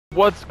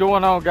What's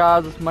going on,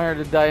 guys? It's Mayor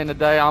today, and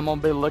today I'm gonna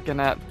be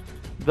looking at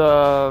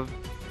the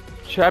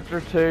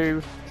Chapter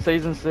 2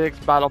 Season 6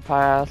 Battle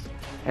Pass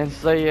and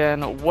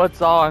seeing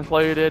what's all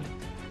included.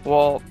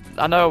 Well,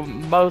 I know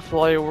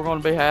mostly we're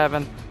gonna be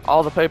having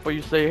all the people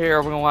you see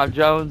here. We're gonna have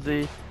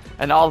Jonesy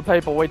and all the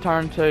people we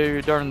turn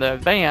to during the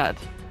event.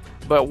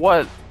 But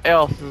what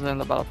else is in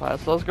the Battle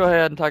Pass? So let's go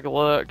ahead and take a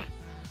look.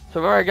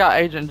 So we already got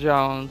Agent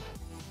Jones.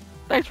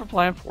 Thanks for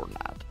playing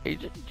Fortnite,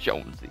 Agent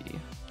Jonesy.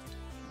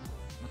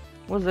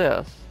 What's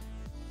this?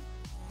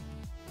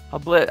 A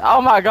blitz. Oh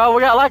my god,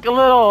 we got like a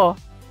little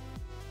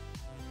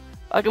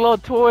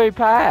toy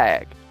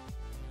pack.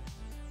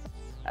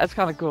 That's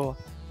kind of cool.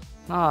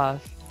 Nice.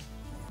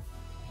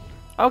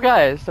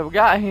 Okay, so we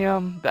got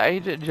him, the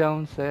Agent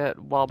Jones set,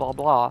 blah blah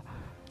blah.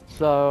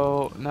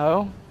 So,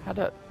 no,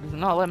 does it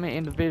not let me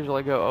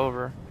individually go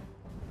over?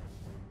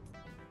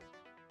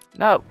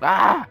 No,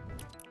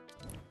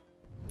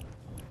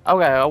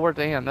 Okay, we're at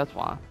the end, that's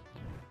why.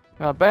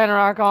 Got a banner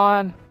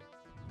icon.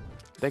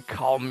 They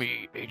call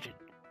me Agent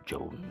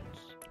Jones.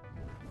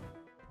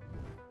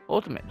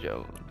 Ultimate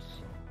Jones.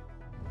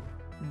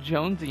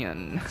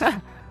 Jonesian.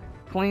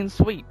 Clean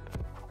sweep.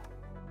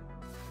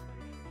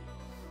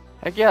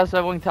 Heck yeah,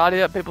 so we can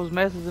tidy up people's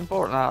messes in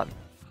Fortnite.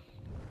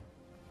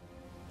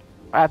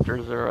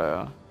 After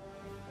Zero.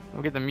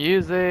 We get the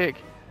music.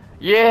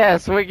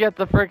 Yes, we get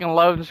the freaking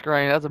loading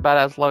screen. That's a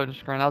badass loading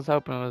screen. I was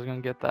hoping I was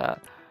going to get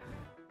that.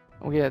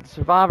 We get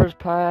Survivor's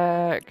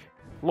Pack.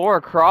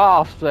 Lara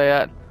Croft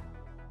set.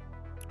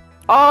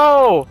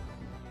 Oh!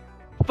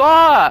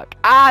 Fuck!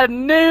 I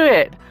knew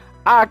it!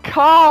 I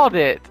called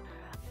it!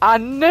 I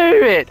knew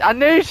it! I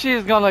knew she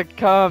was gonna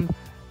come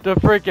to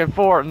freaking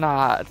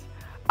Fortnite.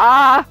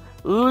 I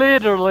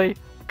literally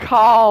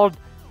called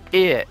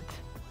it.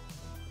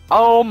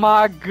 Oh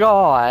my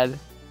god.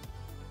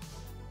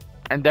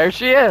 And there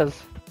she is.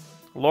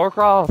 Lara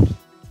Croft.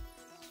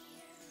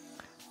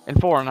 In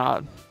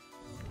Fortnite.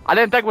 I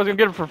didn't think I was gonna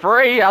get her for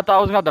free. I thought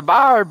I was gonna have to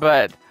buy her,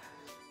 but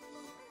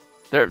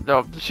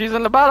she's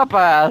in the Battle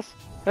Pass.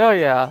 Hell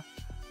yeah.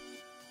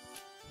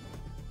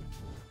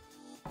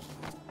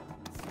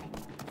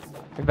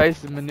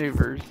 Evasive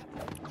maneuvers.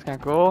 It's kind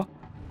of cool.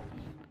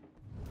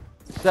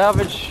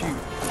 Savage shoot.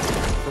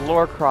 The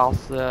Lara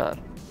Croft set.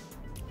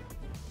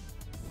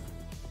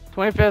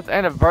 25th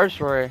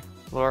anniversary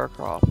Lara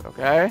Croft.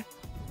 Okay.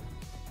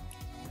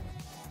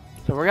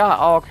 So we got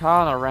all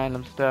kind of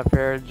random stuff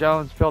here.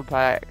 Jones field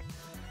pack.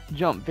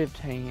 Jump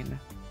 15.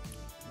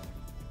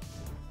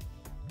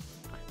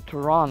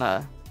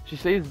 Tirana. She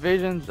sees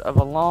visions of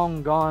a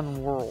long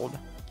gone world.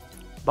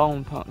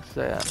 Bone punk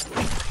set.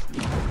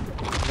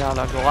 Got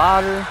a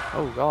glider.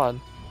 Oh god.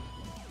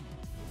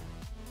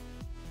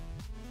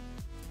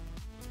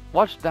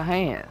 Watch the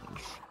hands.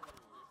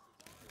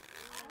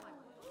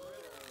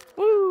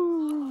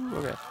 Woo!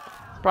 Okay.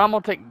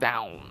 Primal take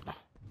down.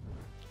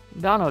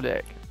 Dino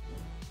deck.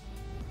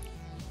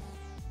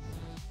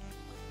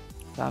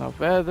 Dino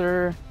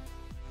feather.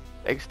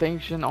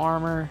 Extinction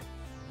armor.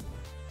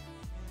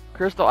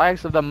 Crystal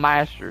Axe of the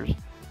Masters.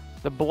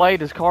 The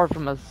blade is carved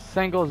from a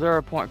single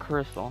 0-point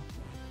crystal.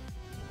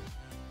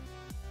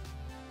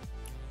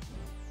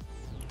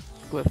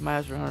 Glyph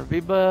Master 100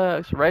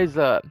 V-Bucks. Raise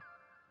up.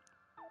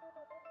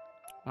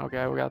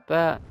 Okay, we got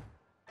that.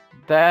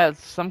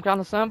 That's some kind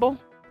of symbol.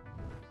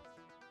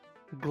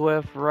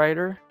 Glyph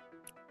Raider.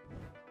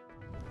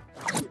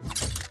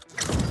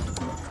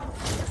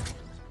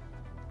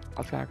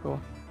 That's kind of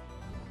cool.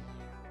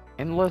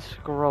 Endless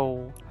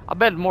Scroll. I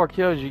bet the more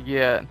kills you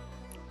get,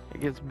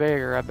 it gets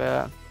bigger, I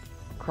bet.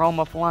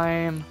 Chroma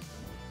Flame.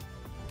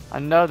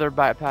 Another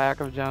backpack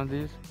of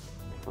Jonesy's.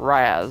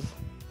 Raz.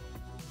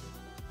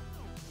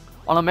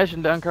 On a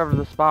mission to uncover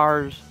the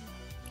Spire's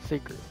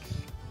secrets.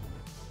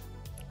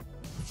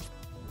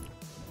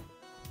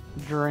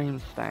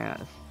 Dream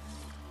Stance.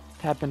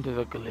 Tap into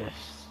the glyphs.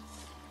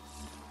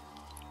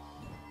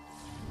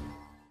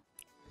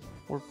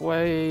 Warp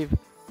Wave.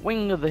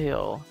 Wing of the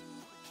Hill.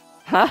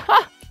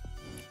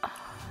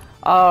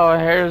 Oh,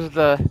 here's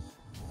the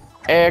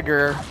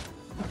Egger.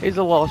 He's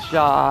a little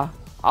shy.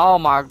 Oh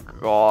my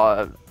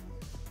god.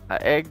 An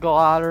egg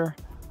glider.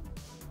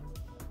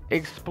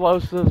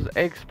 Explosives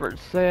expert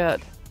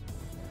set.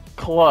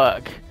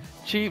 Cluck.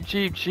 Cheap,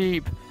 cheap,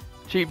 cheap.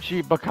 Cheap,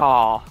 cheap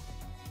bacaw.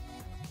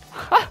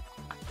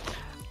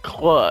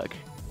 Cluck.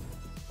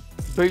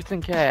 Boots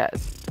and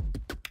cats.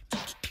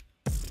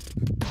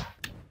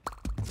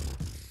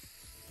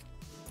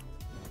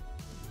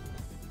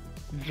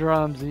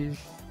 Drumsies.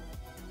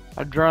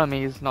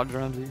 Drummies, not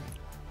drumsies.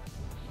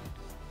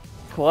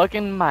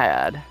 Clucking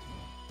Mad.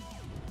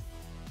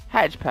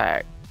 Hatch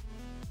Pack.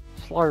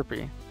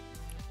 Slurpee.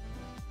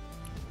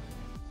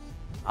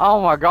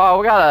 Oh my god,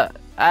 we got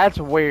that's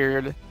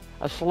weird.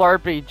 A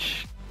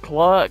Slurpee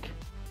Cluck.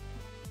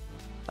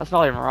 That's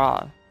not even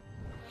right.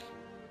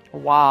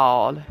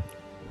 Wild.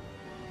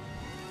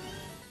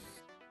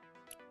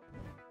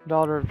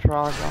 Daughter of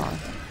Trigon.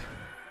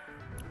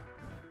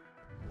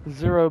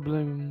 Zero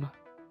Bloom.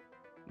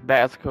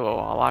 That's cool.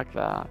 I like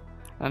that.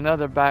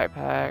 Another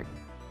backpack.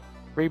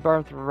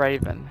 Rebirth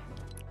Raven.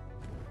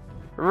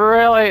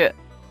 Really?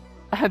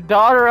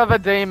 Daughter of a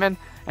demon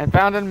and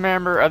founding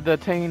member of the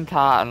Teen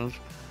Titans.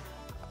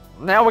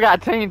 Now we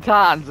got Teen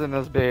Titans in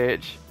this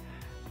bitch.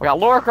 We got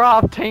Lara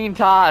Croft, Teen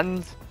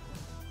Titans.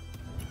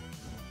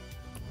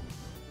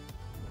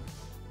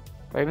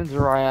 Raven's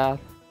Wrath.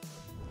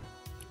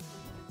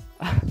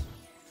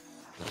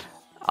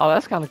 Oh,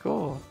 that's kind of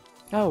cool.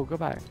 No, go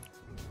back.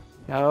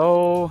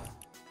 No.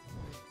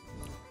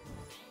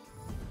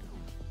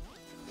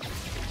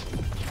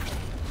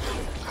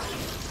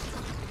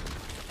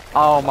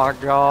 Oh my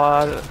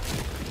god.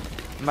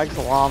 Makes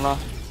a llama.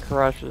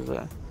 Crushes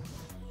it.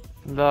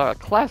 The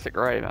classic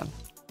Raven.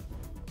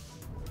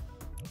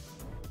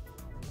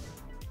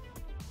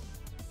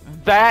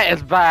 That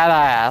is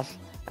badass.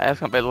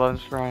 That's gonna be the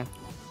loading screen.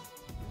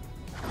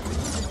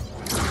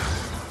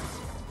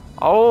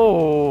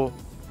 Oh.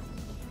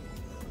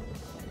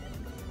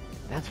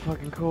 That's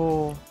fucking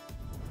cool.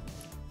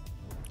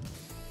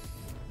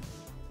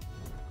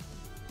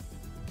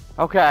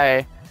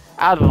 Okay.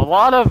 Out of a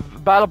lot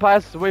of battle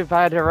passes we've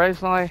had here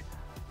recently,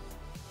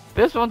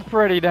 this one's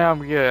pretty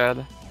damn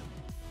good,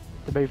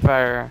 to be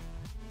fair.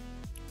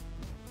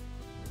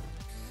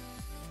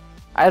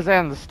 As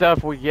in the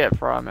stuff we get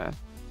from it.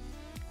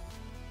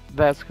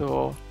 That's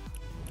cool.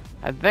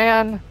 And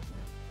then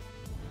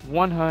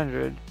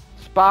 100.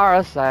 Spire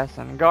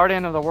Assassin.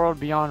 Guardian of the World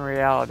Beyond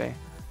Reality.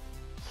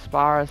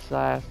 Spire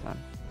Assassin.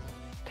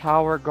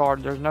 Tower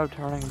Guard. There's no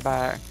turning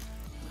back.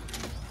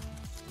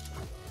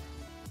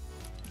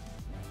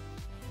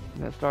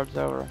 And it starts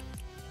over.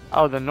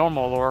 Oh, the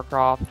normal Lara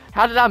Croft.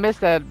 How did I miss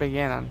that at the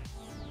beginning?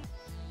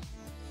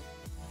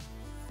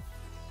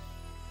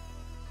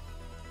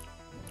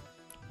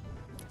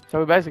 So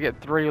we basically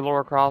get 3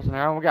 Lara Crofts in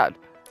there. And we got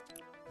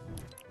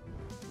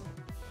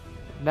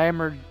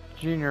Namer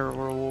Jr.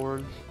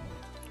 rewards.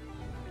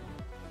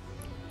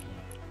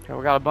 Okay,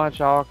 we got a bunch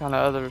of all kind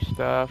of other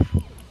stuff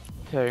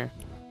too.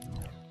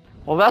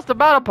 Well, that's the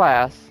battle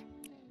pass.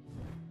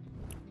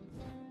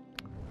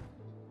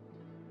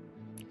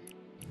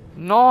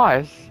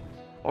 Nice.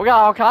 We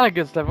got all kind of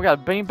good stuff. We got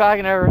a beanbag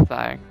and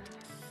everything.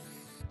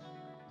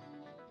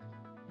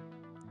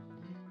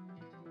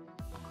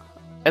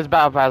 This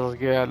battle pass is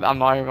good. I'm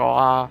not even gonna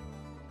lie.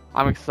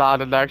 I'm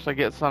excited to actually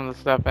get some of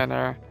the stuff in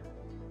there.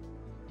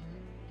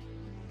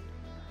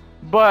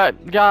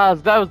 But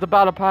guys, that was the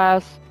battle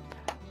pass.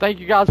 Thank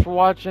you guys for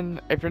watching.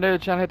 If you're new to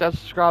the channel, hit that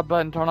subscribe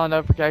button, turn on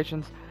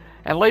notifications,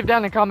 and leave down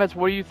in the comments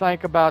what you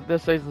think about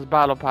this season's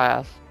battle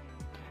pass.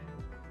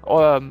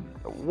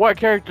 What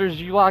characters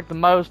you like the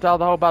most out of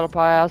the whole battle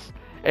pass.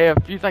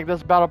 If you think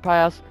this battle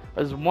pass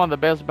is one of the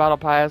best battle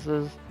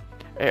passes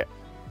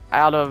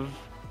out of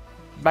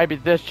maybe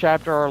this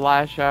chapter or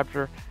last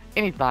chapter,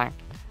 anything.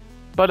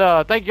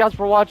 But thank you guys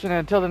for watching, and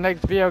until the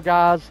next video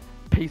guys,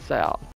 peace out.